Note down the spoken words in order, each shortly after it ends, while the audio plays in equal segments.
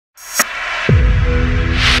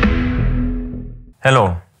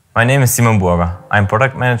Hello, my name is Simon Burger. I'm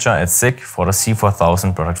product manager at SICK for the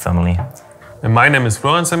C4000 product family. And my name is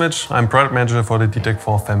Florian Simic. I'm product manager for the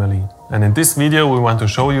deTec4 family. And in this video we want to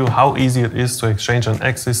show you how easy it is to exchange an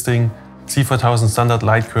existing C4000 standard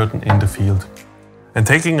light curtain in the field. And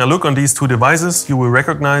taking a look on these two devices, you will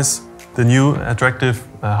recognize the new attractive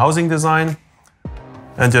housing design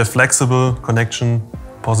and their flexible connection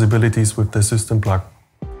possibilities with the system plug.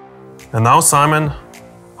 And now, Simon,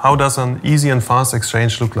 how does an easy and fast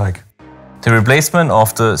exchange look like? The replacement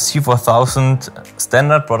of the C4000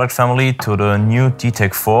 standard product family to the new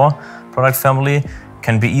deTec4 product family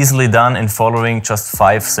can be easily done in following just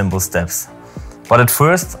 5 simple steps. But at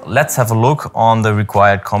first, let's have a look on the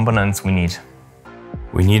required components we need.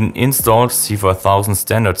 We need an installed C4000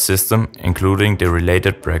 standard system, including the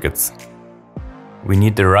related brackets. We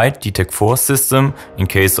need the right deTec4 system in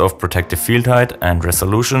case of protective field height and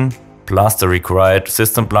resolution, plus the required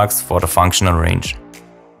system plugs for the functional range.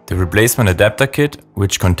 The replacement adapter kit,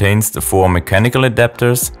 which contains the 4 mechanical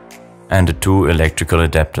adapters and the 2 electrical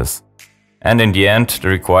adapters. And in the end, the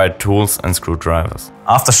required tools and screwdrivers.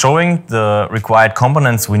 After showing the required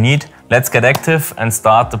components we need, let's get active and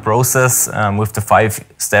start the process with the 5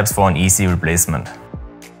 steps for an easy replacement.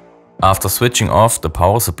 After switching off the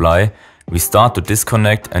power supply, we start to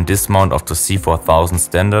disconnect and dismount of the C4000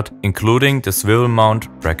 standard, including the swivel mount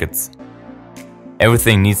brackets.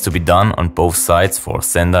 Everything needs to be done on both sides for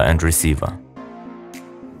sender and receiver.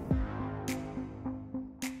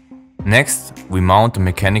 Next, we mount the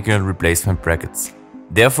mechanical replacement brackets.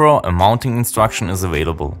 Therefore, a mounting instruction is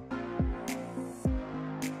available.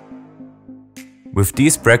 With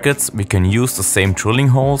these brackets, we can use the same drilling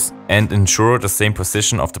holes and ensure the same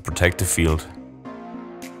position of the protective field.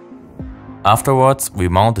 Afterwards, we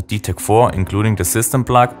mount the deTec4 including the system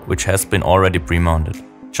plug, which has been already pre-mounted.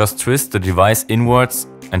 Just twist the device inwards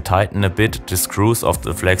and tighten a bit the screws of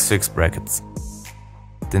the flex-fix brackets.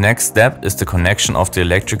 The next step is the connection of the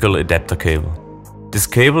electrical adapter cable. This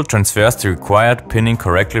cable transfers the required pinning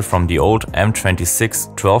correctly from the old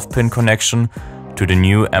M26 12-pin connection to the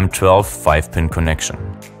new M12 5-pin connection.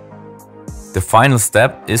 The final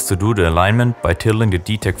step is to do the alignment by tilting the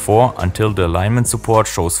deTec4 until the alignment support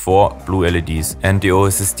shows 4 blue LEDs and the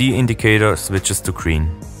OSSD indicator switches to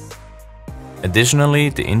green. Additionally,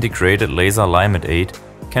 the integrated laser alignment aid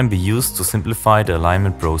can be used to simplify the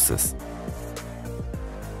alignment process.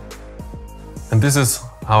 And this is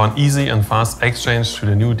how an easy and fast exchange to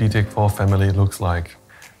the new deTec4 family looks like.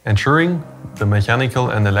 Ensuring the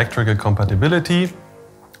mechanical and electrical compatibility,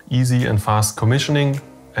 easy and fast commissioning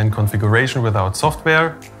and configuration without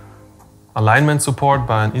software, alignment support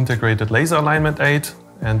by an integrated laser alignment aid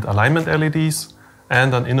and alignment LEDs,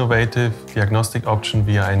 and an innovative diagnostic option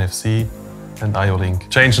via NFC and IO-Link.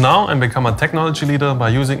 Change now and become a technology leader by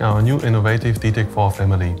using our new innovative deTec4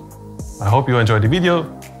 family. I hope you enjoyed the video.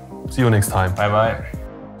 See you next time. Bye bye.